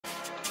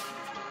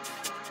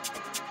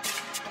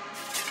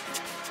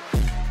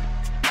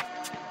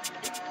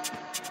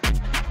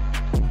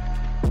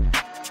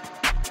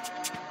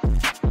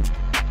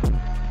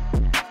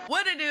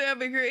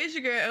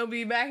will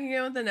be back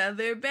again with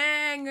another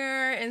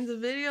banger. And the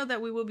video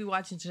that we will be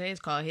watching today is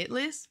called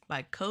Hitlist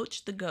by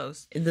Coach the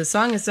Ghost. The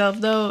song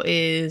itself, though,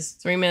 is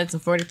 3 minutes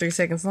and 43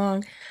 seconds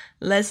long.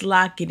 Let's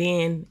lock it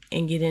in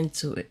and get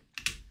into it.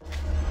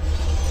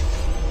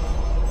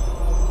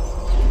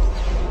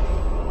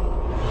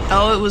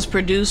 Oh, it was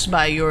produced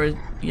by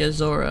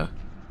Yozora.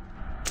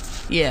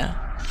 Yeah,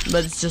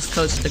 but it's just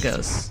Coach the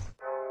Ghost.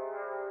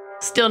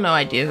 Still no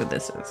idea who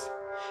this is.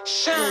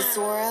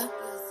 Yozora.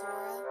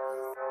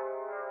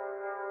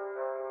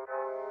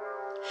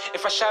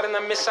 If I shot and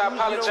I miss, I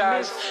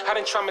apologize. I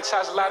done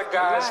traumatized a lot of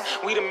guys.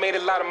 We done made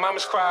a lot of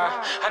mamas cry.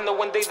 I know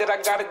one day that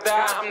I gotta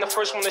die. I'm the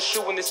first one to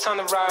shoot when it's time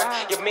to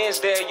ride. Your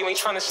man's there, you ain't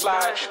trying to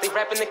slide. They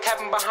rapping the cap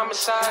by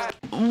homicide.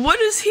 Why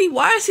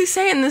is he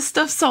saying this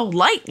stuff so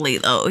lightly,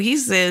 though? He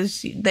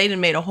says they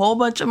done made a whole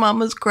bunch of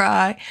mamas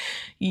cry.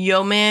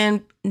 Yo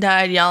man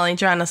died, y'all ain't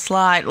trying to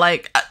slide.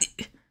 Like,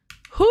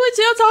 who is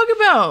y'all talking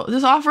about?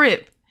 Just off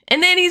rip.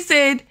 And then he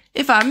said,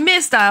 if I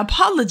missed, I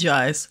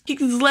apologize. He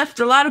left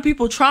a lot of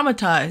people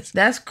traumatized.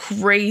 That's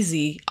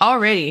crazy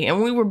already.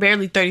 And we were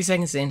barely 30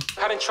 seconds in.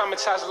 I done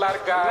traumatized a lot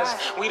of guys.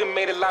 We done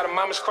made a lot of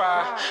mamas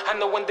cry. I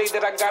know one day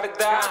that I gotta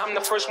die. I'm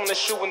the first one to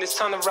shoot when it's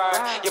time to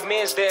ride. Your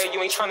man's there,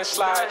 you ain't trying to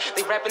slide.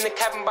 They rapping the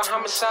cap by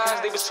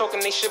homicides. They was talking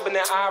they shit when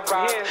their eye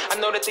rise. I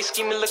know that they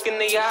scheming, look in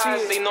their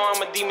eyes. They know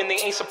I'm a demon, they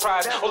ain't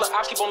surprised. All the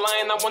ops keep on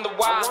lying, I wonder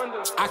why.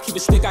 I keep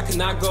it stick, I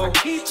cannot go.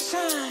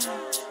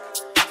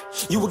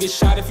 You will get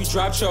shot if you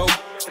drop Cho.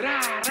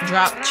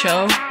 Drop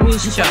Cho?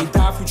 Who's Cho? You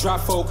die if you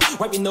drop folk.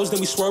 Wipe your nose, then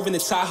we swerve in the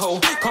Tahoe.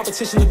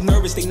 Competition look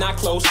nervous, they not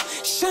close.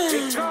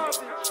 Shine.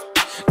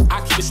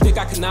 I keep it stick,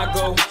 I cannot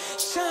go.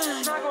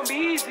 Shine.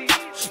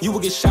 You will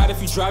get shot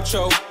if you drop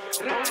Cho.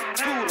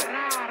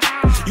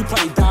 You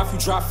probably die if you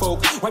drop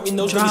folk. Wipe your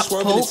nose, then we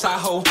swerve in the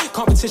Tahoe.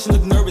 Competition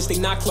look nervous, they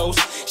not close.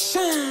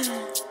 Shine.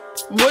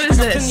 What is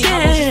this?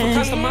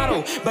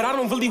 But I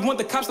don't really want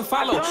the cops to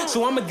follow.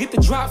 So I'ma get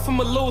the drop from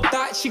a little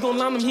thought. She gon'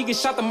 line him, he get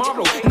shot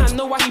tomorrow. And I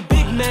know why he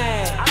big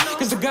mad.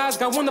 Cause the guys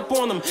got one up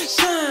on him.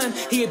 Shine,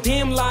 he a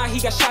damn lie. He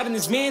got shot and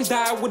his man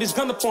died with his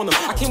gun up on him.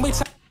 I can't wait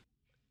till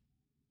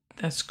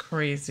that's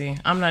crazy.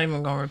 I'm not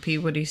even gonna repeat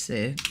what he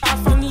said. I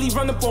finally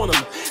run up on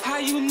him. How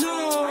you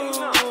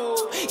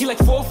know? He like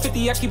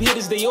 450, I keep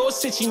hitters, they all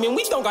sitchy, man.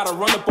 We don't gotta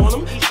run up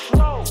on him.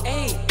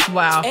 Hey.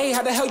 Wow. Hey,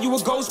 how the hell you a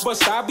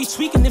Ghostbuster? I be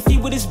tweaking if he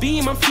with his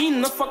beam. I'm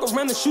fiending. I fuck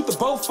around and shoot the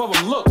both of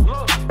them. Look.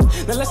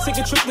 Now let's take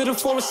a trip to the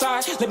forest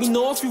side. Let me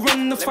know if you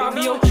running the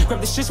Fabio.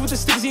 Grab the shits with the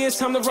sticks, yeah, it's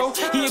time to roll.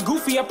 He a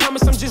goofy, I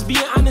promise I'm just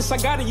being honest. I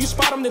got it, you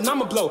spot him, then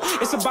I'ma blow.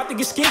 It's about to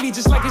get scary,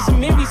 just like it's a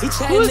Mary's.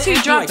 Who is he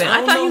dropping?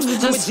 I thought he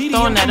was just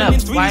throwing that up.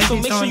 Why is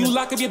he make sure you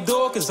lock up your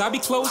door, cause I be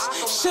close.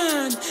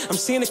 Shine, I'm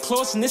Santa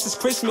Claus and this is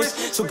Christmas.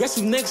 So guess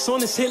who's next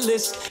on this hit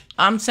list?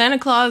 I'm Santa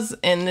Claus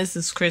and this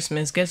is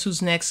Christmas. Guess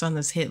who's next on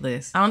this hit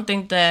list? I don't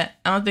think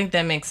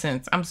that makes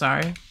sense. I'm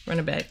sorry. Run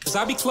it back. Cause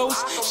I be close.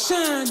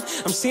 Shine.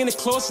 I'm Santa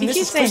Claus and this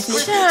is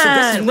Christmas.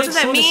 Shine. What does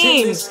that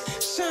mean?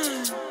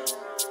 Shine.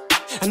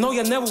 I know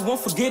y'all never won't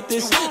forget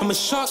this. I'm a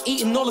shark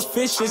eating all the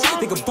fishes.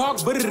 They can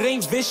bark, but it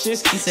ain't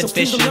vicious. He said so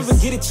please don't ever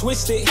get it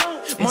twisted.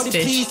 Marty,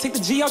 please take the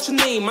G out your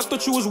name. I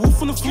thought you was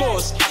Wolf on the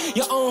floors.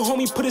 Your own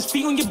homie put his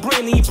feet on your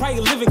brain and he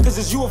probably living cause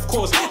it's you, of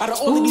course. Out of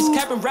all of these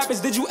capping rappers,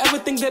 did you ever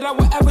think that I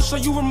would ever show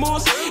you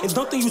remorse? And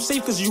don't think you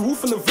safe cause you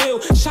Wolf in the veil.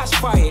 Shots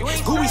fired,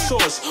 gooey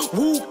sauce,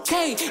 Woo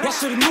K. Y'all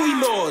should've knew he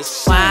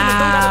lost.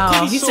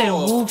 Wow, he said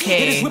Woo K.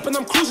 Hit his whip and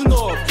I'm cruising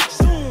off.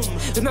 Zoom.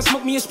 Then I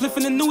smoke me a spliff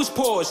in the newest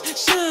pause.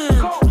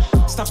 Shine.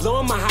 Stop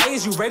blowing my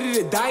highs, you ready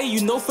to die?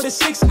 You know for the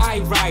 6 I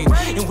ride.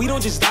 And we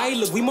don't just die,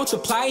 look, we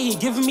multiply. He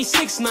giving me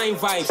 6'9"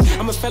 vibes.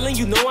 I'm a felon,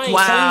 you know I ain't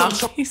telling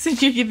him. He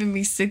said you're giving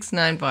me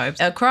 6'9" vibes.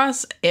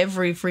 Across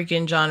every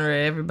freaking genre,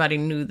 everybody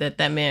knew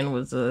that man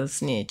was a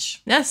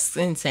snitch. That's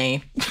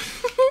insane.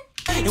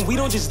 And we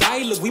don't just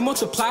die, look, we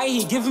multiply.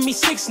 He giving me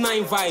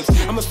 6'9"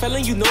 vibes. I'm a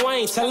felon, you know I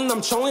ain't telling,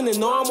 I'm trolling, and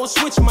no, I'm gonna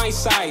switch my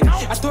side.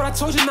 I thought I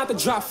told you not to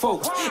drop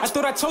folk. I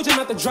thought I told you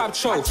not to drop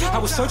Cho. I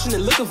was searching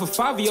and looking for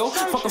Fabio.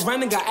 Fuck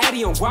around and got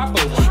Addy on Guapo.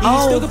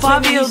 Oh,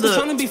 Fabio, still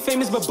trying to be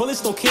famous, but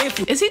bullets don't care if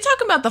you. Is he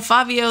talking about the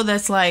Fabio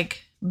that's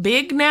like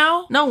big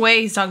now? No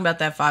way he's talking about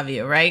that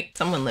Fabio, right?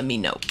 Someone let me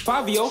know.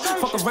 Fabio,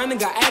 fuck around and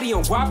got Addy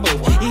on Guapo.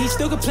 He's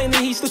still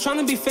complaining, he's still trying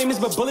to be famous,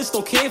 but bullets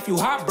don't care if you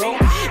hot, bro.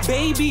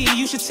 Baby,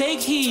 you should take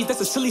heed.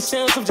 That's a silly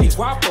sound from J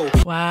Guapo.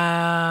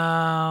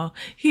 Wow.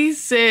 He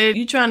said,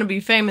 you trying to be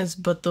famous,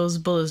 but those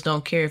bullets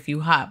don't care if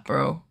you hot,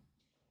 bro.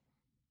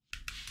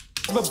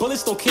 But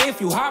bullets don't care if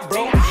you hot,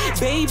 bro.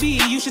 Baby,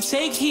 you should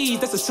take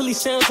heed. That's a silly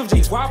sound from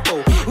J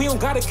Guapo. We don't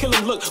gotta kill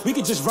him, look. We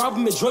could just rob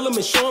him and drill him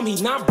and show him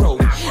he not broke.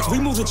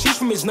 Remove the cheese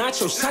from his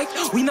nacho.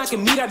 Psych, we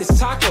knocking meat out his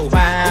taco. Wow.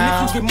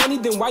 And if you get money,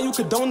 then why you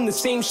condoning the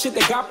same shit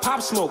that got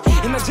Pop Smoke?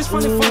 And I just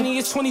find it funny,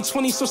 it's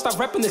 2020, so stop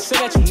rapping and say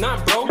that you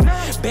not, bro.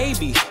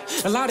 Baby,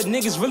 a lot of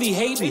niggas really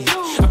hate me.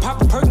 I pop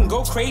the perk and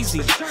go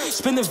crazy.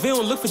 Spin the veil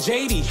and look for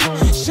JD.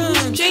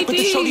 Shine, JD. But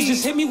the shorty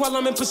just hit me while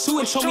I'm in pursuit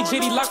and showed me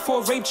JD locked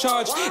for a rape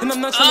charge. And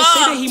I'm not trying to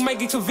say that he might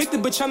get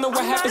convicted, but y'all know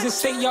what happens in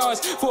state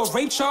yards for a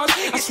rape charge.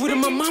 I swear to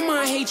my mama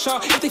I hate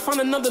y'all. If they find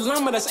another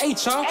llama, that's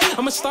HR.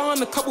 I'm a star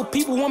and a couple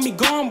people want me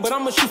gone, but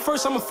I'ma shoot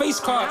first, I'm a face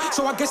card.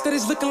 So I guess that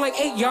it's looking like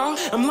 8, y'all.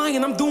 I'm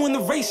lying, I'm doing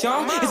the race,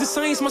 y'all. Is it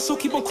science? My soul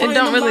keep on crying. It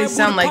don't really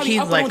sound like he's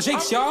like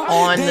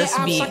on this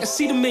beat. I can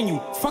see the menu.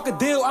 Fuck a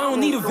deal, I don't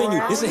need a venue.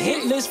 It's a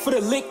hit list for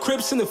the lit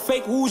Crips and the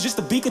fake woos just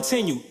to be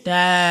continued.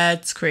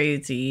 That's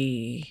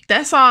crazy.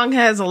 That song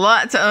has a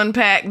lot to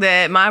unpack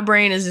that my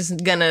brain is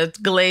just gonna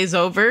glaze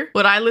over.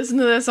 Would I listen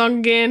to that song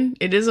again?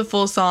 It is a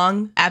full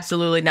song.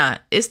 Absolutely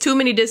not. It's too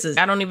many disses.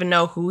 I don't even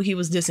know who he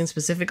was dissing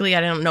specifically.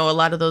 I don't know a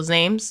lot of those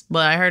names,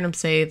 but I heard him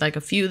say like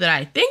a few that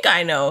I think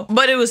I know,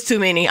 but it was too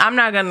many. I'm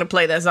not gonna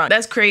play that song.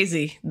 That's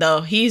crazy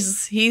though.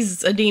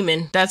 He's a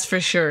demon. That's for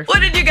sure.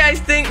 What did you guys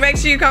think? Make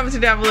sure you comment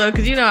down below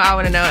because you know I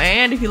want to know.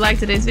 And if you liked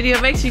today's video,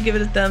 make sure you give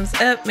it a thumbs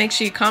up. Make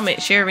sure you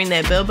comment, share, ring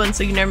that bell button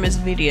so you never miss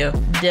a video.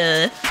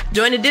 Duh.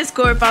 Join the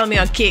Discord. Follow me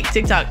on Kick,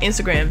 TikTok,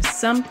 Instagram,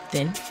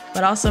 something.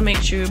 But also make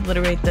sure you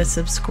obliterate the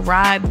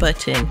subscribe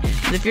button.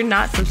 Because if you're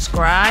not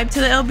subscribed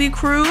to the LB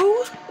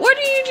crew, what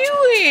are you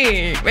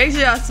doing? Make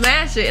sure y'all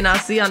smash it and I'll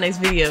see y'all next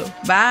video.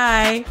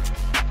 Bye.